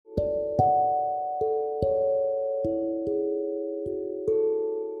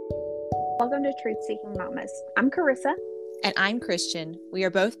Welcome to Truth Seeking Mommas. I'm Carissa. And I'm Christian. We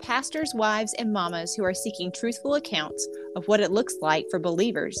are both pastors, wives, and mamas who are seeking truthful accounts of what it looks like for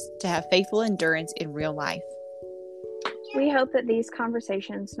believers to have faithful endurance in real life. We hope that these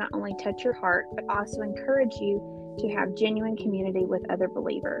conversations not only touch your heart, but also encourage you to have genuine community with other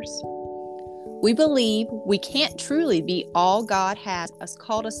believers. We believe we can't truly be all God has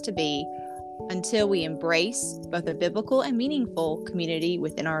called us to be until we embrace both a biblical and meaningful community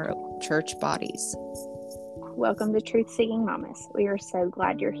within our church bodies. Welcome to Truth Seeking Mommas. We are so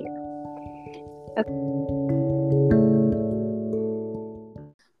glad you're here.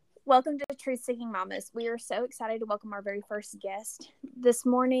 Welcome to Truth Seeking Mommas. We are so excited to welcome our very first guest this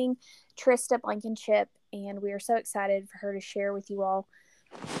morning, Trista Blankenship, and we are so excited for her to share with you all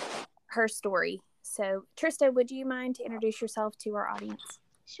her story. So, Trista, would you mind to introduce yourself to our audience?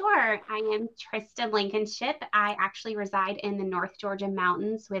 Sure. I am Trista Blankenship. I actually reside in the North Georgia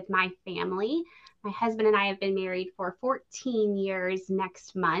mountains with my family. My husband and I have been married for 14 years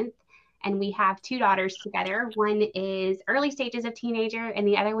next month, and we have two daughters together. One is early stages of teenager, and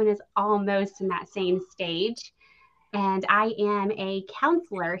the other one is almost in that same stage. And I am a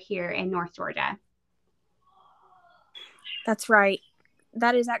counselor here in North Georgia. That's right.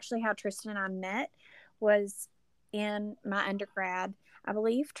 That is actually how Tristan and I met, was in my undergrad. I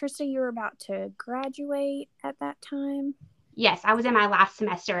believe, Trista, you were about to graduate at that time. Yes, I was in my last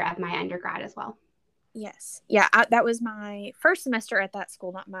semester of my undergrad as well. Yes. Yeah, that was my first semester at that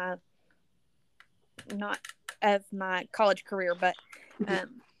school, not of my college career, but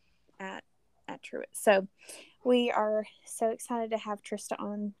at Truett. So we are so excited to have Trista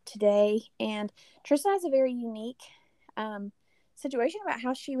on today. And Trista has a very unique situation about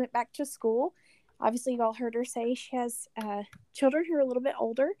how she went back to school. Obviously, you've all heard her say she has children who are a little bit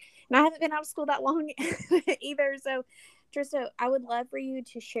older. And I haven't been out of school that long either. So, Trista, I would love for you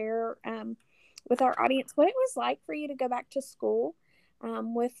to share with our audience what it was like for you to go back to school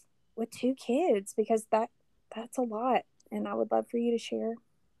with two kids, because that's a lot. And I would love for you to share.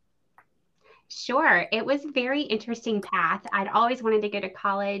 Sure. It was a very interesting path. I'd always wanted to go to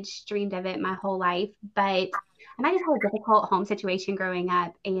college, dreamed of it my whole life, but I just had a difficult home situation growing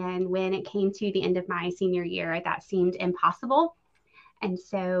up. And when it came to the end of my senior year, that seemed impossible. And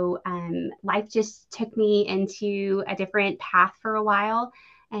so life just took me into a different path for a while.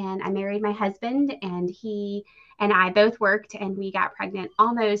 And I married my husband, and he and I both worked, and we got pregnant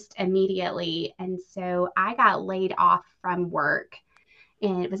almost immediately. And so I got laid off from work.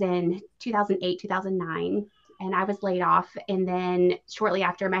 And it was in 2008, 2009. And I was laid off. And then shortly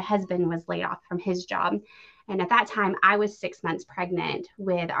after, my husband was laid off from his job. And at that time, I was 6 months pregnant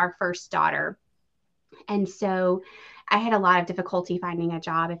with our first daughter. And so I had a lot of difficulty finding a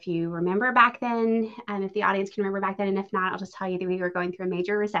job. If you remember back then, if the audience can remember back then, and if not, I'll just tell you that we were going through a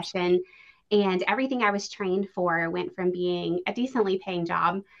major recession. And everything I was trained for went from being a decently paying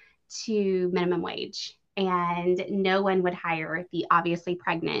job to minimum wage. And no one would hire the obviously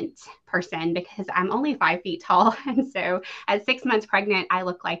pregnant person because I'm only 5 feet tall. And so at 6 months pregnant, I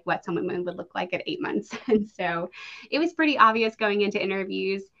look like what someone would look like at 8 months. And so it was pretty obvious going into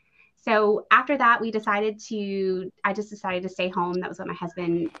interviews. So after that, I just decided to stay home. That was what my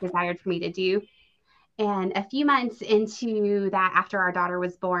husband desired for me to do. And a few months into that, after our daughter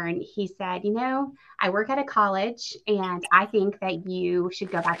was born, he said, I work at a college, and I think that you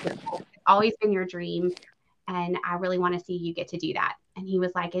should go back to school. It's always been your dream, and I really want to see you get to do that. And he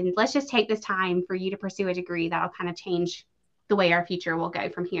was like, and let's just take this time for you to pursue a degree that'll kind of change the way our future will go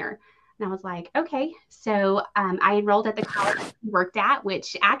from here. And I was like, okay. So I enrolled at the college I worked at,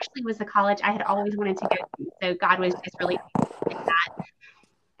 which actually was the college I had always wanted to go to. So God was just really like that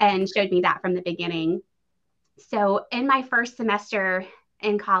and showed me that from the beginning. So in my first semester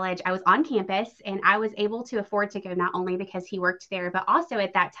in college, I was on campus, and I was able to afford to go not only because he worked there, but also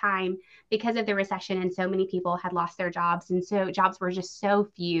at that time, because of the recession and so many people had lost their jobs. And so jobs were just so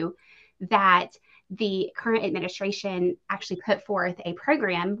few that the current administration actually put forth a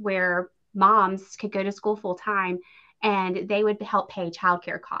program where moms could go to school full time, and they would help pay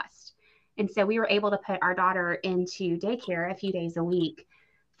childcare costs. And so we were able to put our daughter into daycare a few days a week.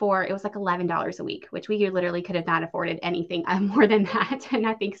 It was like $11 a week, which we literally could have not afforded anything more than that. And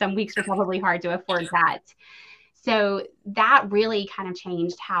I think some weeks were probably hard to afford that. So that really kind of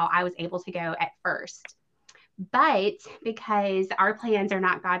changed how I was able to go at first. But because our plans are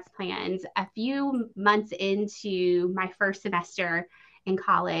not God's plans, a few months into my first semester in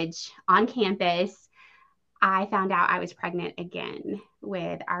college on campus, I found out I was pregnant again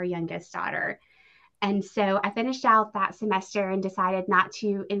with our youngest daughter. And so I finished out that semester and decided not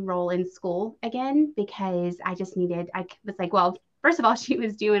to enroll in school again because I was like, well, first of all, she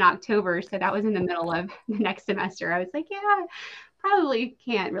was due in October. So that was in the middle of the next semester. I was like, yeah, probably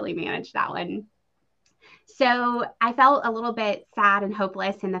can't really manage that one. So I felt a little bit sad and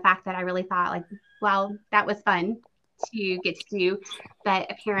hopeless in the fact that I really thought like, well, that was fun to get to do,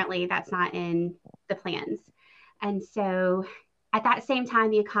 but apparently that's not in the plans. And so at that same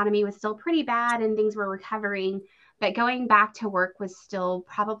time, the economy was still pretty bad and things were recovering, but going back to work was still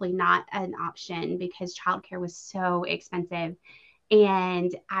probably not an option because childcare was so expensive.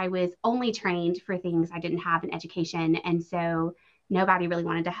 And I was only trained for things I didn't have an education. And so nobody really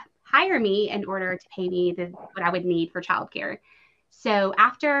wanted to hire me in order to pay me what I would need for childcare. So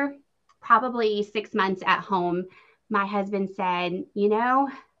after probably 6 months at home, my husband said,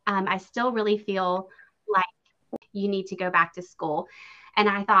 I still really feel like you need to go back to school. And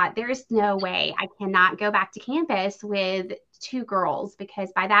I thought, there's no way I cannot go back to campus with two girls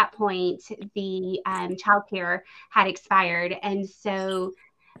because by that point, the childcare had expired. And so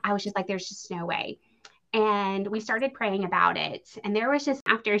I was just like, there's just no way. And we started praying about it. And there was just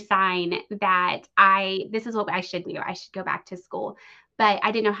after sign that this is what I should do. I should go back to school. But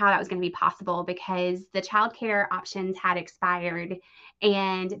I didn't know how that was going to be possible because the childcare options had expired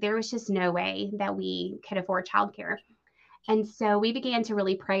and there was just no way that we could afford childcare. And so we began to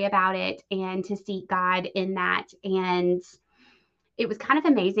really pray about it and to seek God in that. And it was kind of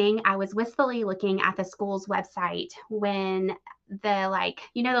amazing. I was wistfully looking at the school's website when the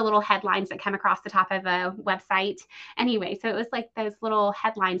little headlines that come across the top of a website. Anyway, so it was like those little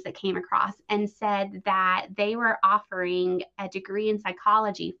headlines that came across and said that they were offering a degree in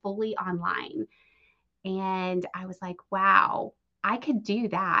psychology fully online. And I was like, wow, I could do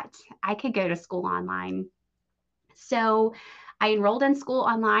that. I could go to school online. So I enrolled in school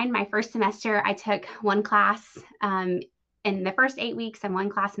online. My first semester, I took one class in the first 8 weeks and one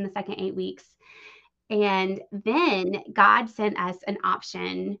class in the second 8 weeks. And then God sent us an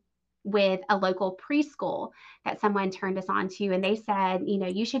option with a local preschool that someone turned us on to. And they said,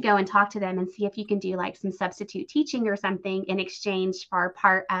 you should go and talk to them and see if you can do like some substitute teaching or something in exchange for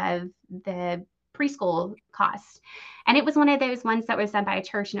part of the preschool cost. And it was one of those ones that was done by a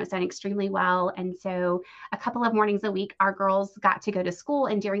church and it was done extremely well. And so a couple of mornings a week, our girls got to go to school.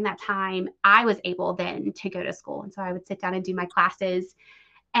 And during that time, I was able then to go to school. And so I would sit down and do my classes.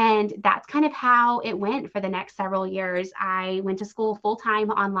 And that's kind of how it went for the next several years. I went to school full-time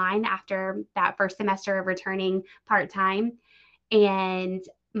online after that first semester of returning part-time. And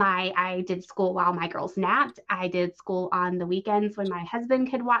I did school while my girls napped. I did school on the weekends when my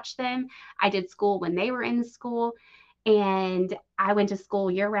husband could watch them. I did school when they were in school. And I went to school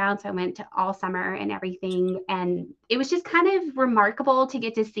year round. So I went to all summer and everything. And it was just kind of remarkable to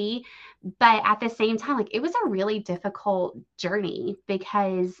get to see. But at the same time, like it was a really difficult journey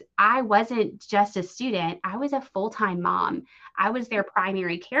because I wasn't just a student. I was a full-time mom. I was their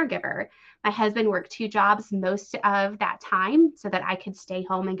primary caregiver. My husband worked 2 jobs most of that time so that I could stay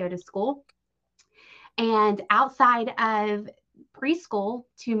home and go to school. And outside of preschool,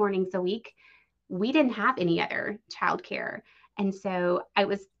 2 mornings a week, we didn't have any other childcare. And so I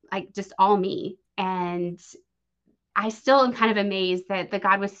was like just all me. And I still am kind of amazed that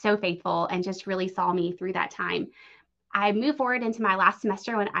God was so faithful and just really saw me through that time. I moved forward into my last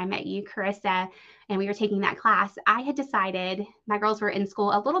semester when I met you, Carissa, and we were taking that class. I had decided my girls were in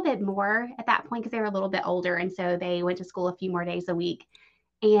school a little bit more at that point because they were a little bit older. And so they went to school a few more days a week.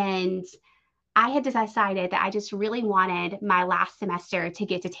 And I had decided that I just really wanted my last semester to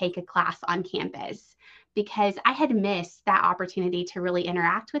get to take a class on campus because I had missed that opportunity to really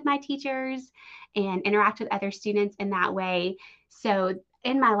interact with my teachers and interact with other students in that way. So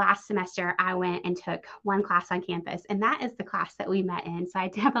in my last semester, I went and took one class on campus, and that is the class that we met in. So I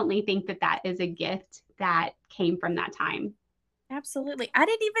definitely think that that is a gift that came from that time. Absolutely. I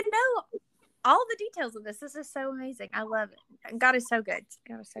didn't even know all the details of this. This is so amazing. I love it. God is so good.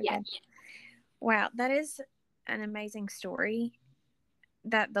 God is so good. Wow, that is an amazing story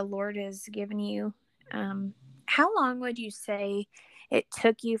that the Lord has given you. How long would you say it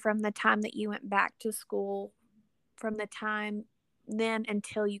took you from the time that you went back to school, from the time then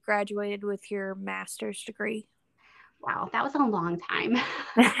until you graduated with your master's degree? Wow, that was a long time.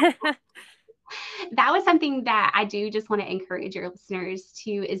 That was something that I do just want to encourage your listeners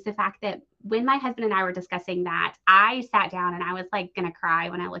to is the fact that when my husband and I were discussing that, I sat down and I was like going to cry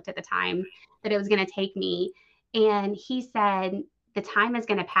when I looked at the time that it was going to take me. And he said, the time is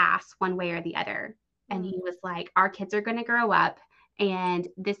going to pass one way or the other. And he was like, our kids are going to grow up and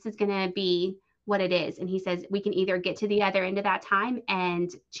this is going to be what it is. And he says, we can either get to the other end of that time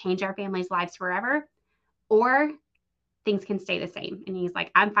and change our family's lives forever, or things can stay the same. And he's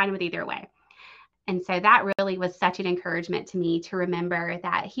like, I'm fine with either way. And so that really was such an encouragement to me to remember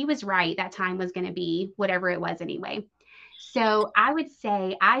that he was right. That time was going to be whatever it was anyway. So I would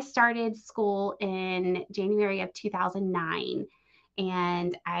say I started school in January of 2009.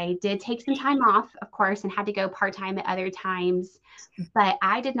 And I did take some time off, of course, and had to go part-time at other times. But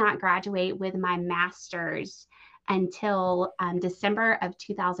I did not graduate with my master's until December of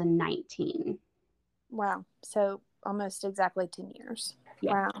 2019. Wow. So almost exactly 10 years.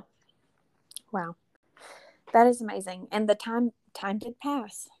 Yes. Wow. Wow. That is amazing. And the time did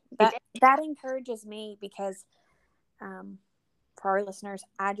pass. That encourages me because for our listeners,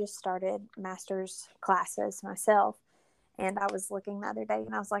 I just started master's classes myself. And I was looking the other day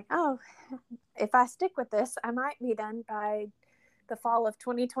and I was like, oh, if I stick with this, I might be done by the fall of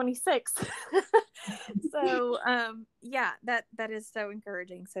 2026. So, yeah, that is so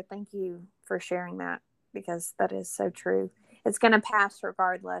encouraging. So thank you for sharing that, because that is so true. It's going to pass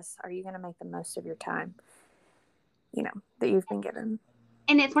regardless. Are you going to make the most of your time, that you've been given?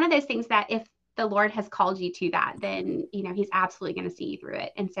 And it's one of those things that if the Lord has called you to that, then, he's absolutely going to see you through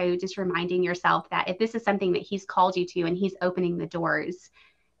it. And so just reminding yourself that if this is something that he's called you to and he's opening the doors,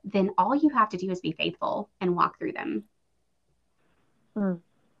 then all you have to do is be faithful and walk through them.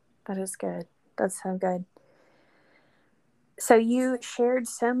 That is good. That's so good. So you shared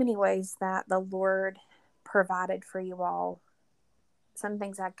so many ways that the Lord provided for you all. Some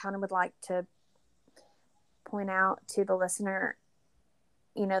things I kind of would like to point out to the listener.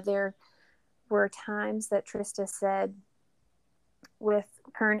 There were times that Trista said, with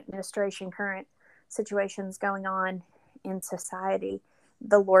current administration, current situations going on in society,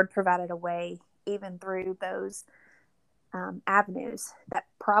 the Lord provided a way even through those avenues that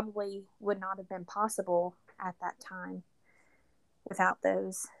probably would not have been possible at that time without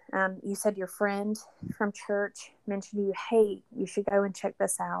those. You said your friend from church mentioned to you, hey, you should go and check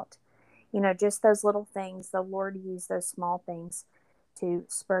this out. Just those little things. The Lord used those small things to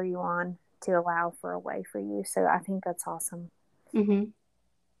spur you on, to allow for a way for you. So I think that's awesome. Mm-hmm.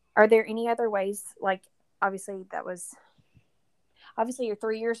 Are there any other ways, like, obviously you're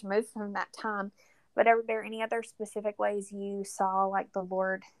 3 years removed from that time, but are there any other specific ways you saw, like, the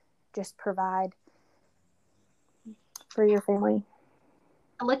Lord just provide for your family?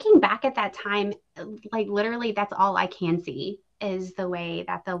 Looking back at that time, like, literally that's all I can see is the way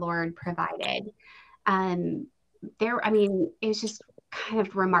that the Lord provided. It's just kind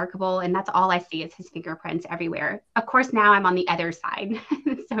of remarkable. And that's all I see is his fingerprints everywhere. Of course, now I'm on the other side.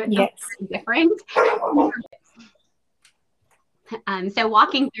 So it's different. So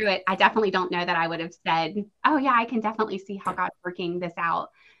walking through it, I definitely don't know that I would have said, oh yeah, I can definitely see how God's working this out.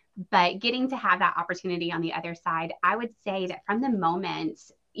 But getting to have that opportunity on the other side, I would say that from the moment,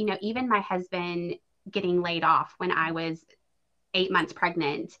 even my husband getting laid off when I was 8 months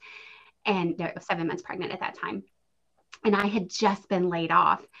pregnant, and no, 7 months pregnant at that time. And I had just been laid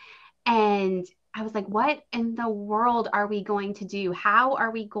off. And I was like, what in the world are we going to do? How are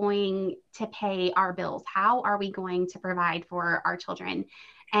we going to pay our bills? How are we going to provide for our children?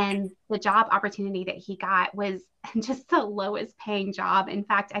 And the job opportunity that he got was just the lowest paying job. In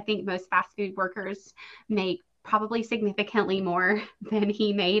fact, I think most fast food workers make probably significantly more than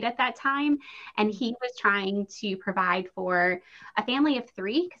he made at that time. And he was trying to provide for a family of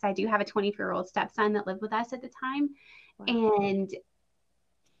 3, because I do have a 24-year-old stepson that lived with us at the time. Wow. And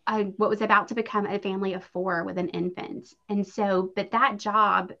what was about to become a family of 4 with an infant. And so, but that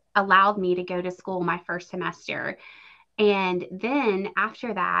job allowed me to go to school my first semester. And then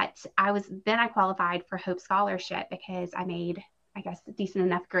after that, I qualified for Hope Scholarship because I made, I guess, decent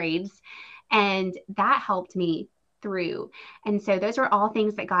enough grades. And that helped me through. And so those were all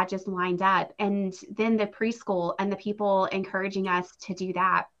things that God just lined up. And then the preschool and the people encouraging us to do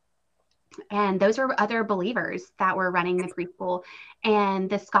that. And those were other believers that were running the preschool. And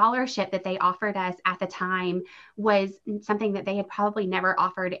the scholarship that they offered us at the time was something that they had probably never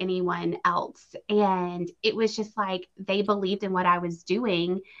offered anyone else. And it was just like they believed in what I was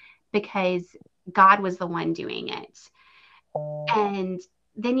doing because God was the one doing it. And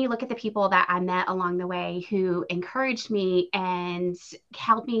then you look at the people that I met along the way who encouraged me and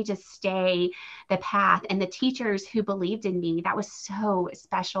helped me just stay the path, and the teachers who believed in me. That was so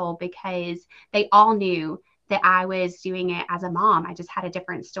special because they all knew that I was doing it as a mom. I just had a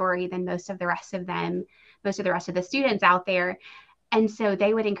different story than most of the rest of the students out there. And so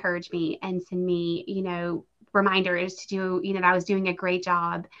they would encourage me and send me, reminders to do, that I was doing a great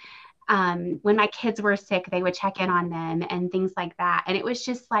job. When my kids were sick, they would check in on them and things like that. And it was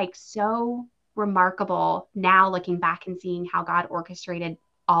just like so remarkable now looking back and seeing how God orchestrated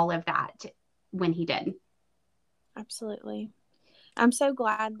all of that when he did. Absolutely. I'm so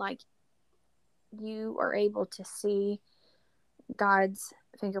glad, you are able to see God's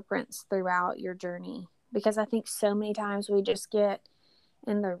fingerprints throughout your journey. Because I think so many times we just get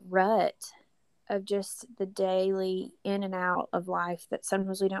in the rut of just the daily in and out of life that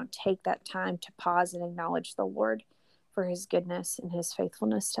sometimes we don't take that time to pause and acknowledge the Lord for his goodness and his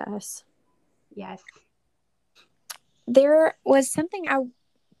faithfulness to us. Yes. There was something I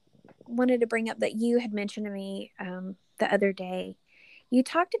wanted to bring up that you had mentioned to me the other day. You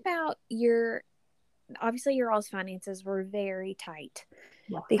talked about obviously your all's finances were very tight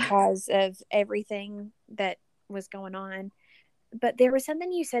because of everything that was going on. But there was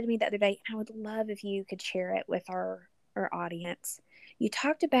something you said to me the other day, and I would love if you could share it with our audience. You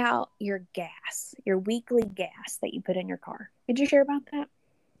talked about your gas, your weekly gas that you put in your car. Could you share about that?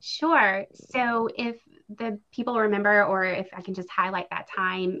 Sure. So if the people remember, or if I can just highlight that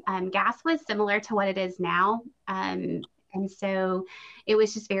time, gas was similar to what it is now. And so it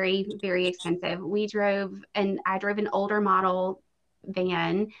was just very, very expensive. I drove an older model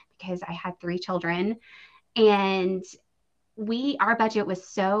van because I had 3 children, and our budget was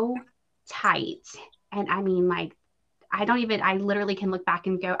so tight. And I mean, like, I literally can look back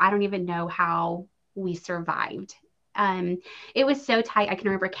and go, I don't even know how we survived. It was so tight. I can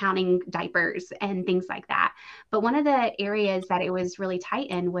remember counting diapers and things like that. But one of the areas that it was really tight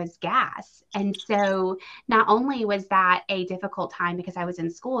in was gas. And so not only was that a difficult time because I was in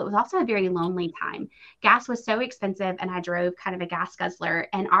school, it was also a very lonely time. Gas was so expensive, and I drove kind of a gas guzzler,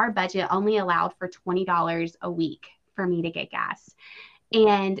 and our budget only allowed for $20 a week for me to get gas.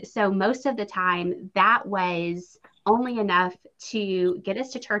 And so most of the time that was only enough to get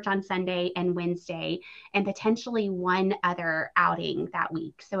us to church on Sunday and Wednesday, and potentially one other outing that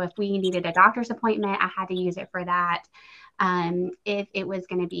week. So if we needed a doctor's appointment, I had to use it for that. If it was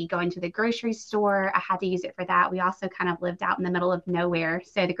going to be going to the grocery store, I had to use it for that. We also kind of lived out in the middle of nowhere.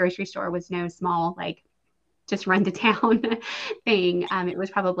 So the grocery store was no small, like, just run to town thing. It was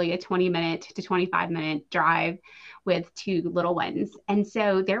probably a 20-minute to 25-minute drive with 2 little ones. And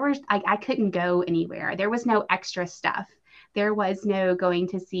so I couldn't go anywhere. There was no extra stuff. There was no going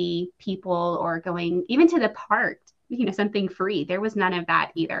to see people or going even to the park, something free. There was none of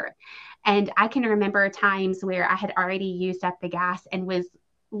that either. And I can remember times where I had already used up the gas and was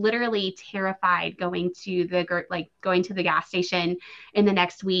literally terrified going to the gas station in the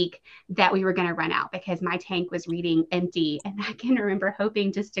next week that we were going to run out because my tank was reading empty. And I can remember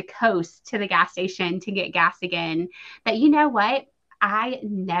hoping just to coast to the gas station to get gas again. But you know what? I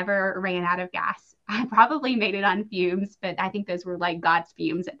never ran out of gas. I probably made it on fumes, but I think those were like God's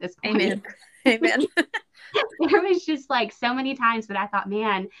fumes at this point. Amen. Amen. There was just like so many times that I thought,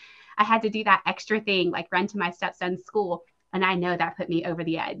 man, I had to do that extra thing, like run to my stepson's school. And I know that put me over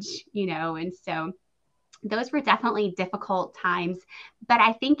the edge, and so those were definitely difficult times. But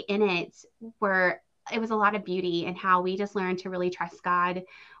I think in it was a lot of beauty in how we just learned to really trust God.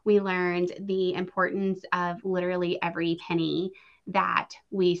 We learned the importance of literally every penny that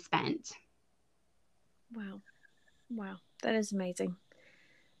we spent. Wow. That is amazing.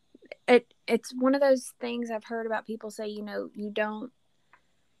 It's one of those things I've heard about people say,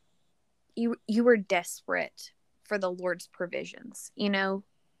 you were desperate for the Lord's provisions. I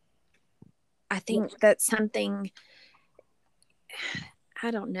think that's something,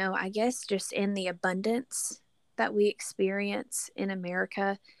 I don't know, I guess just in the abundance that we experience in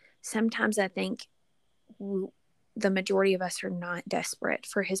America, sometimes I think the majority of us are not desperate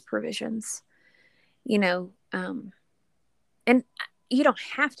for his provisions, and you don't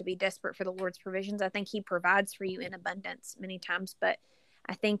have to be desperate for the Lord's provisions. I think he provides for you in abundance many times, but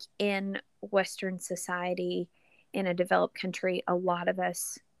I think in Western society, in a developed country, a lot of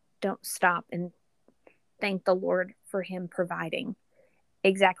us don't stop and thank the Lord for him providing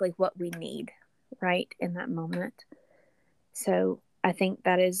exactly what we need right in that moment. So I think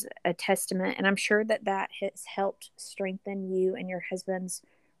that is a testament, and I'm sure that has helped strengthen you and your husband's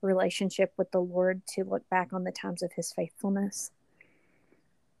relationship with the Lord to look back on the times of his faithfulness.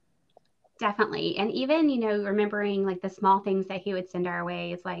 Definitely. And even, remembering like the small things that he would send our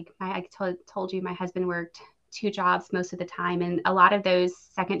way is like, I told you my husband worked 2 jobs most of the time. And a lot of those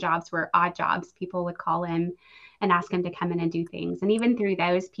second jobs were odd jobs. People would call him and ask him to come in and do things. And even through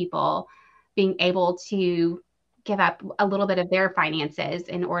those people being able to give up a little bit of their finances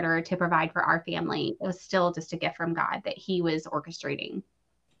in order to provide for our family, it was still just a gift from God that he was orchestrating.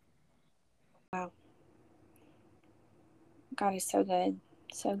 Wow. God is so good.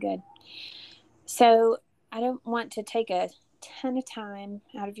 So good. So I don't want to take a ton of time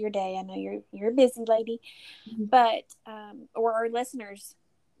out of your day. I know you're a busy lady, but or our listeners'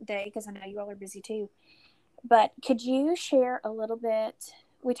 day, because I know you all are busy too. But could you share a little bit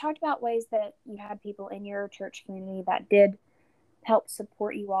we talked about ways that you had people in your church community that did help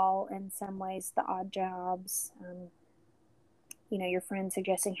support you all in some ways, the odd jobs, your friend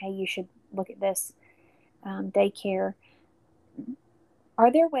suggesting, hey, you should look at this daycare.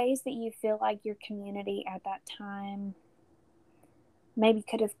 Are there ways that you feel like your community at that time maybe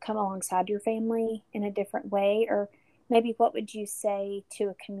could have come alongside your family in a different way? Or maybe what would you say to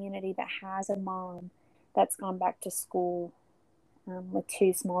a community that has a mom that's gone back to school with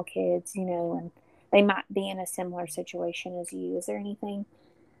 2 small kids, and they might be in a similar situation as you? Is there anything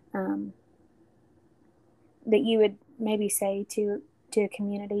that you would maybe say to a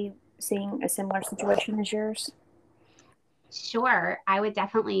community seeing a similar situation as yours? Sure. I would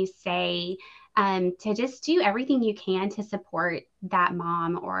definitely say to just do everything you can to support that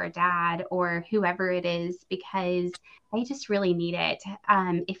mom or dad or whoever it is, because they just really need it.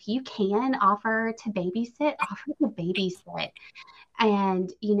 If you can offer to babysit, offer to babysit.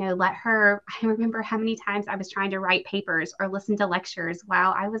 And, let her, I remember how many times I was trying to write papers or listen to lectures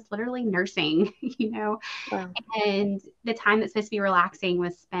while I was literally nursing, Wow. and the time that's supposed to be relaxing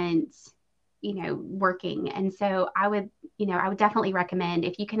was spent, working. And so I would definitely recommend,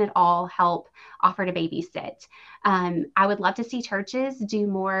 if you can at all help, offer to babysit. I would love to see churches do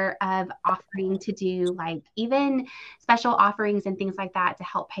more of offering to do like even special offerings and things like that to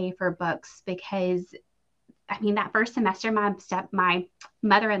help pay for books, because that first semester, my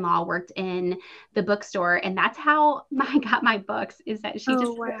mother-in-law worked in the bookstore, and that's how I got my books, is that she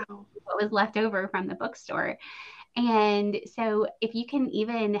just Wow. what was left over from the bookstore. And so if you can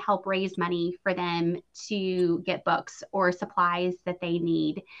even help raise money for them to get books or supplies that they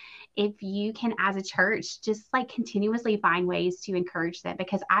need, if you can, as a church, just like continuously find ways to encourage them,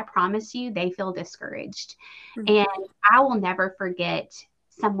 because I promise you, they feel discouraged. Mm-hmm. And I will never forget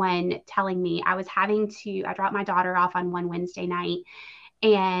someone telling me, I dropped my daughter off on one Wednesday night,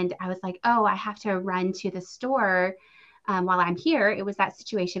 and I was like, oh, I have to run to the store while I'm here. It was that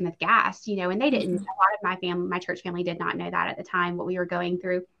situation with gas, and they didn't, a lot of my church family did not know that at the time, what we were going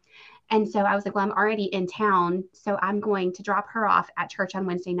through. And so I was like, well, I'm already in town, so I'm going to drop her off at church on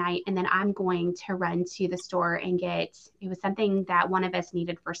Wednesday night, and then I'm going to run to the store and it was something that one of us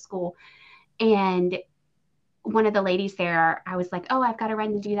needed for school. And one of the ladies there, I was like, oh, I've got to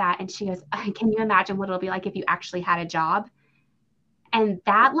run to do that. And she goes, can you imagine what it'll be like if you actually had a job? And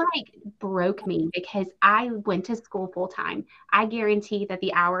that like broke me, because I went to school full time. I guarantee that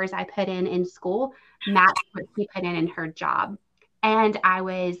the hours I put in school matched what she put in her job. And I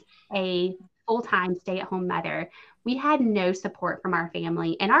was a full-time stay-at-home mother. We had no support from our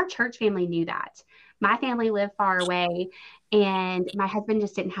family, and our church family knew that. My family lived far away, and my husband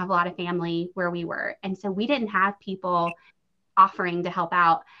just didn't have a lot of family where we were. And so we didn't have people offering to help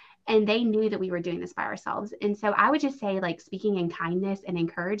out. And they knew that we were doing this by ourselves. And so I would just say, like, speaking in kindness and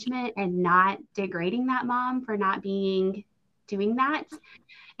encouragement and not degrading that mom for not doing that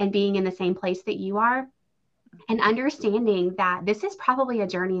and being in the same place that you are, and understanding that this is probably a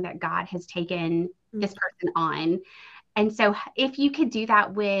journey that God has taken this person on. And so if you could do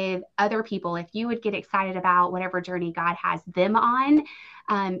that with other people, if you would get excited about whatever journey God has them on,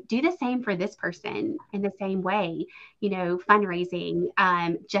 do the same for this person in the same way, fundraising,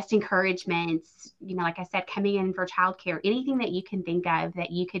 just encouragements, like I said, coming in for childcare, anything that you can think of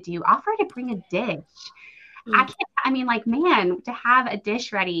that you could do. Offer to bring a dish. Man, to have a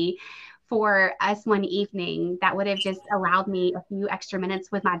dish ready for us one evening, that would have just allowed me a few extra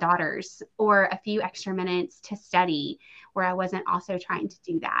minutes with my daughters, or a few extra minutes to study where I wasn't also trying to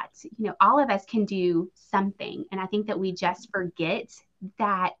do that. All of us can do something. And I think that we just forget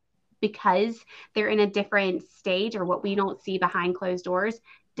that because they're in a different stage, or what we don't see behind closed doors,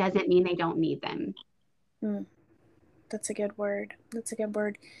 doesn't mean they don't need them. That's a good word. It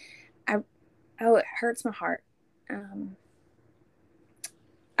hurts my heart.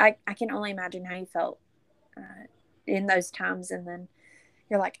 I can only imagine how you felt in those times, and then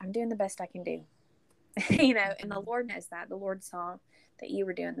you're like, I'm doing the best I can do. And the Lord knows that. The Lord saw that you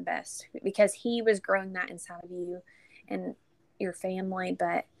were doing the best, because He was growing that inside of you and your family.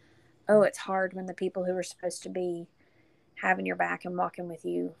 But it's hard when the people who were supposed to be having your back and walking with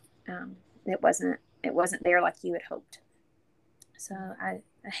you, it wasn't there like you had hoped. So I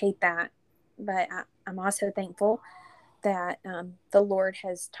hate that, but I'm also thankful that the Lord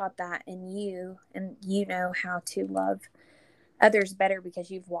has taught that in you, and you know how to love others better because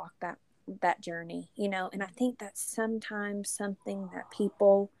you've walked that journey, and I think that's sometimes something that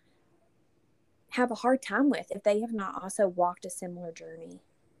people have a hard time with if they have not also walked a similar journey.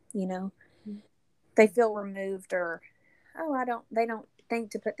 They feel removed, or they don't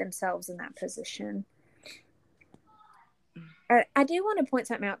think to put themselves in that position. I do want to point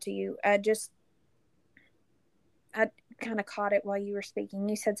something out to you. I kind of caught it while you were speaking.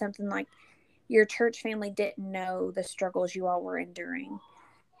 You said something like your church family didn't know the struggles you all were enduring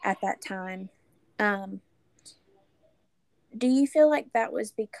at that time. Do you feel like that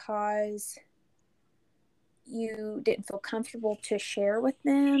was because you didn't feel comfortable to share with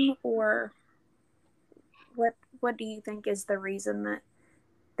them, or what do you think is the reason that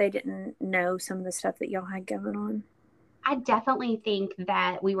they didn't know some of the stuff that y'all had going on? I definitely think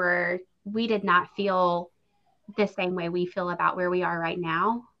that we did not feel the same way we feel about where we are right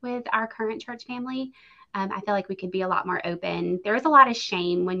now with our current church family. I feel like we could be a lot more open. There is a lot of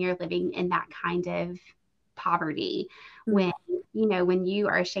shame when you're living in that kind of poverty, when when you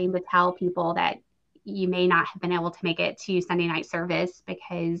are ashamed to tell people that you may not have been able to make it to Sunday night service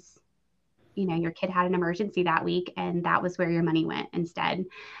because your kid had an emergency that week and that was where your money went instead.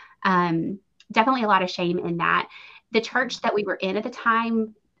 Definitely a lot of shame in that. The church that we were in at the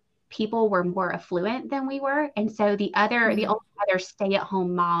time, people were more affluent than we were. And so the only other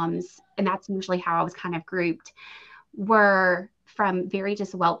stay-at-home moms, and that's usually how I was kind of grouped, were from very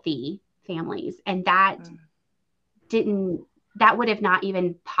just wealthy families. And that would have not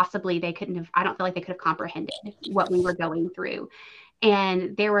even possibly, I don't feel like they could have comprehended what we were going through.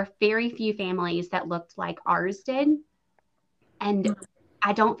 And there were very few families that looked like ours did. And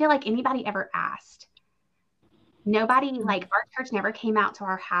I don't feel like anybody ever asked. Nobody, like our church never came out to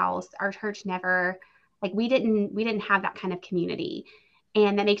our house. Our church never, like we didn't have that kind of community.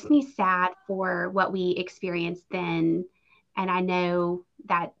 And that makes me sad for what we experienced then. And I know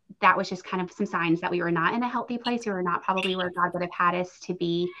that was just kind of some signs that we were not in a healthy place. We were not probably where God would have had us to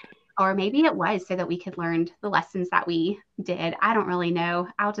be. Or maybe it was so that we could learn the lessons that we did. I don't really know.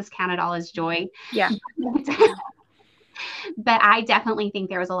 I'll just count it all as joy. Yeah. But I definitely think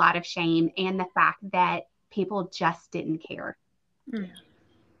there was a lot of shame and the fact that people just didn't care.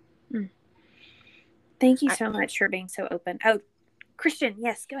 Thank you so much for being so open. Oh, Christian,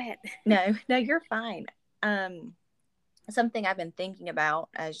 yes, go ahead. No, you're fine. Something I've been thinking about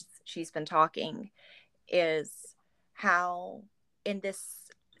as she's been talking is how in this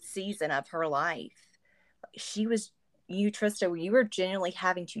season of her life, Trista, you were genuinely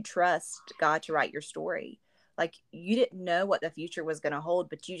having to trust God to write your story. Like you didn't know what the future was going to hold,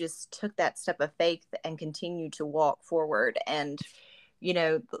 but you just took that step of faith and continued to walk forward. And,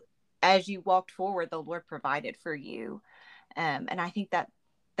 as you walked forward, the Lord provided for you. And I think that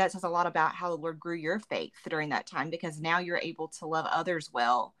says a lot about how the Lord grew your faith during that time, because now you're able to love others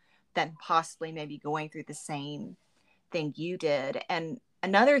well that possibly maybe going through the same thing you did. And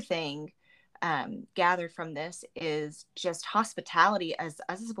another thing gathered from this is just hospitality. As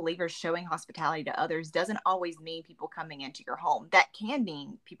believers, showing hospitality to others doesn't always mean people coming into your home. That can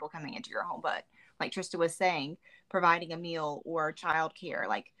mean people coming into your home, but like Trista was saying, providing a meal or childcare,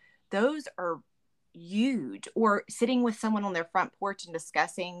 like those are huge. Or sitting with someone on their front porch and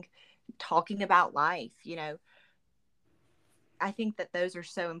talking about life. I think that those are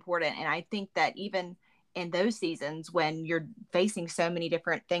so important. And I think that even in those seasons when you're facing so many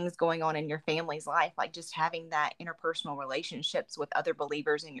different things going on in your family's life, like just having that interpersonal relationships with other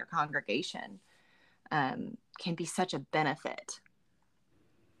believers in your congregation can be such a benefit.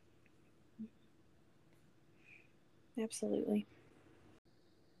 Absolutely.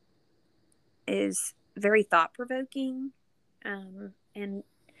 Is very thought-provoking and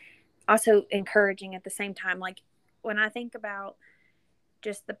also encouraging at the same time. Like when I think about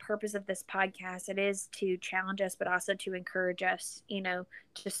just the purpose of this podcast, it is to challenge us, but also to encourage us,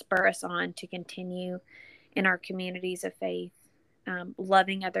 to spur us on to continue in our communities of faith,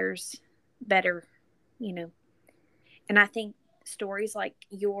 loving others better, And I think stories like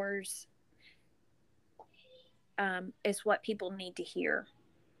yours is what people need to hear,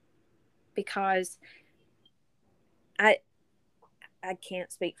 because I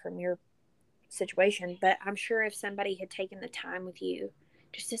can't speak from your situation, but I'm sure if somebody had taken the time with you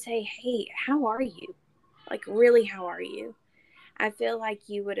just to say, hey, how are you? Like, really, how are you? I feel like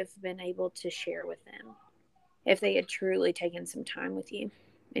you would have been able to share with them if they had truly taken some time with you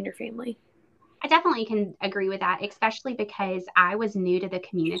and your family. I definitely can agree with that, especially because I was new to the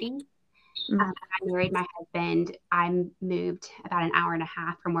community. When I married my husband, I moved about an hour and a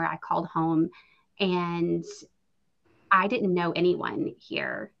half from where I called home, and I didn't know anyone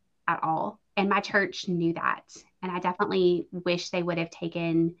here at all. And my church knew that. And I definitely wish they would have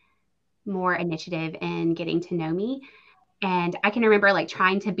taken more initiative in getting to know me. And I can remember like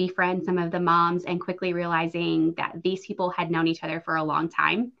trying to befriend some of the moms and quickly realizing that these people had known each other for a long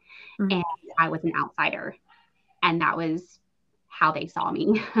time. And I was an outsider. And that was how they saw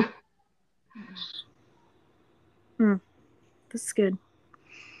me. That's good.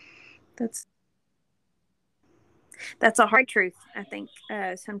 That's a hard truth. I think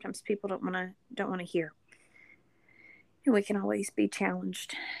sometimes people don't want to hear, and we can always be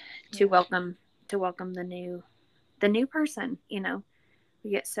challenged to welcome the new person. We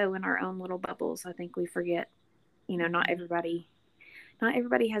get so in our own little bubbles. I think we forget. Not everybody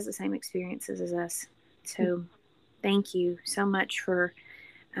has the same experiences as us. So, thank you so much for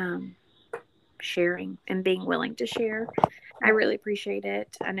sharing and being willing to share. I really appreciate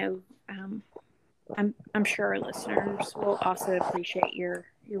it. I know. I'm sure our listeners will also appreciate your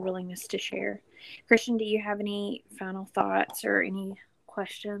willingness to share. Christian, do you have any final thoughts or any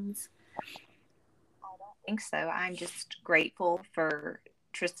questions? I don't think so. I'm just grateful for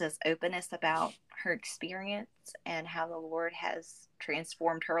Trista's openness about her experience and how the Lord has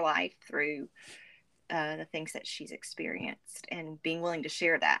transformed her life through the things that she's experienced, and being willing to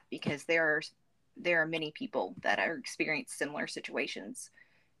share that, because there are many people that are experiencing similar situations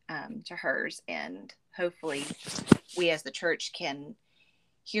to hers, and hopefully we as the church can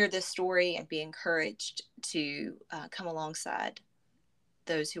hear this story and be encouraged to come alongside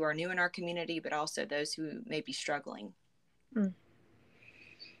those who are new in our community, but also those who may be struggling.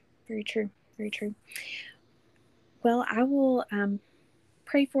 Very true. Very true. Well, I will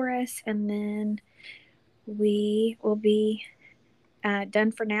pray for us, and then we will be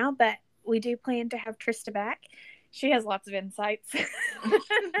done for now, but we do plan to have Trista back. She has lots of insights.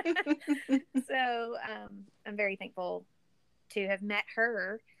 So I'm very thankful to have met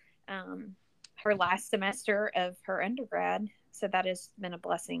her her last semester of her undergrad. So that has been a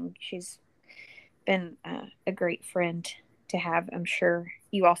blessing. She's been a great friend to have. I'm sure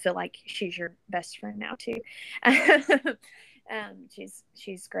you all feel like she's your best friend now too.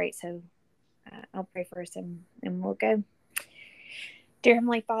 She's great. So I'll pray for us and we'll go. Dear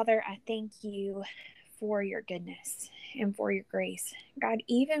Heavenly Father, I thank you for your goodness and for your grace. God,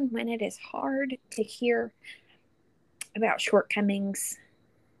 even when it is hard to hear about shortcomings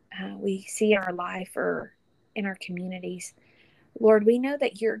we see in our life or in our communities, Lord, we know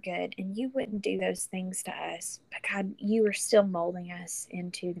that you're good and you wouldn't do those things to us. But God, you are still molding us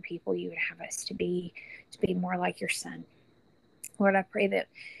into the people you would have us to be more like your Son. Lord, I pray that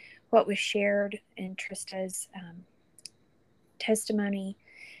what was shared in Trista's testimony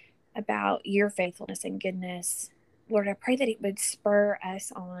about your faithfulness and goodness, Lord, I pray that it would spur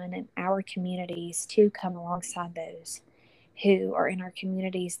us on in our communities to come alongside those who are in our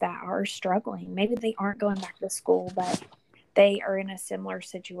communities that are struggling. Maybe they aren't going back to school, but they are in a similar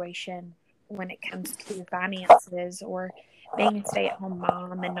situation when it comes to finances or being a stay-at-home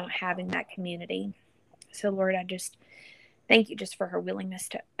mom and not having that community. So, Lord, I just thank you just for her willingness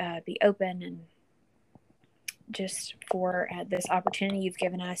to be open, and just for this opportunity you've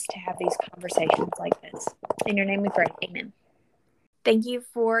given us to have these conversations like this. In your name we pray. Amen. Thank you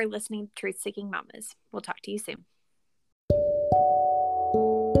for listening to Truth Seeking Mommas. We'll talk to you soon.